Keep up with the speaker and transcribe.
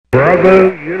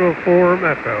Bravo Uniform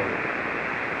Echo.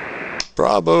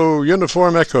 Bravo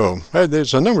Uniform Echo. Hey,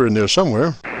 there's a number in there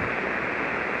somewhere.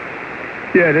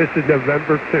 Yeah, this is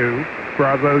November 2,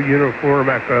 Bravo Uniform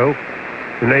Echo.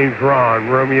 The name's Ron,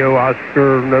 Romeo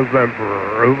Oscar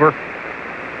November. Over.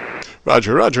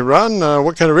 Roger, Roger. Ron,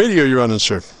 what kind of radio are you running,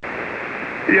 sir?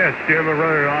 Yes, Jim, I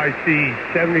run an IC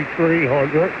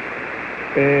 7300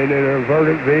 and an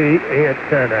inverted V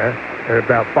antenna at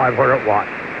about 500 watts.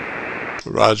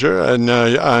 Roger. And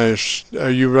are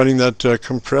you running that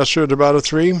compressor at about a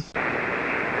 3?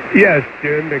 Yes,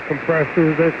 Jim, the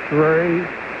compressor's at 3.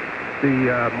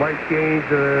 The mic gain's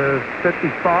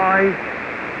 55.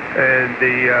 And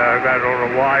the got it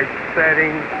on a wide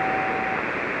setting.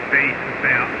 The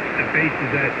bass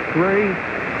is at 3.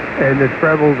 And the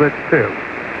treble's at 2.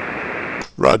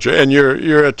 Roger. And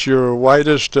you're at your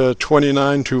widest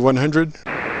 29 to 100?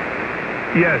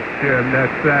 Yes, Jim,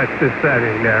 that's the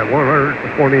setting now, 100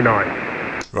 to 29.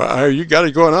 Well, you got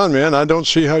it going on, man. I don't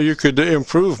see how you could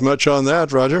improve much on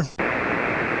that, Roger.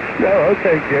 No,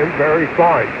 okay, Jim, very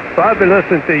fine. So I've been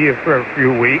listening to you for a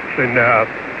few weeks and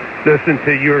listening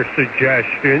to your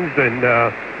suggestions and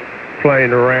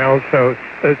playing around, so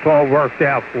it's all worked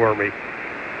out for me.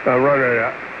 I run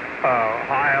a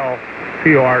Heil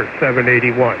PR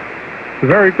 781.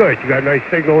 Very good. You got a nice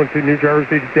signal into New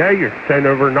Jersey today. You're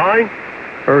 10/9.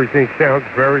 Everything sounds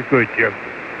very good, Jim.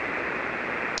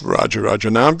 Roger,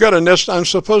 Roger. Now I'm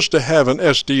supposed to have an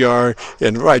SDR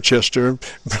in Rochester,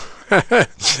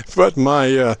 but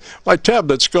my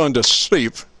tablet's gone to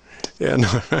sleep, and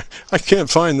I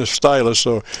can't find the stylus.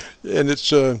 And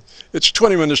it's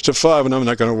 20 minutes to 5, and I'm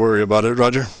not going to worry about it,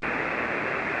 Roger.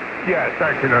 Yes,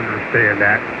 I can understand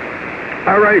that.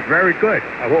 All right, very good.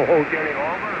 I won't hold you any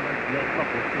longer. Let's get a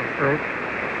couple of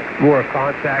more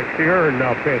contacts here, and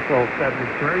I'll pass on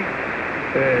 73.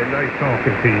 Nice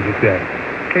talking to you today.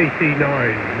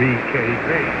 KC9VKV.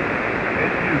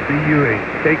 SUBUE.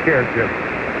 Take care, Jim.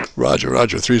 Roger,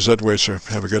 Roger. 3's that way, sir.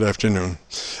 Have a good afternoon.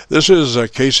 This is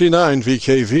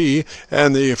KC9VKV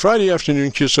and the Friday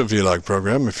afternoon Qso-Vlog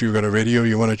program. If you've got a radio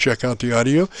you want to check out the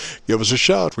audio, give us a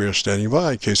shout. We are standing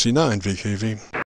by. KC9VKV.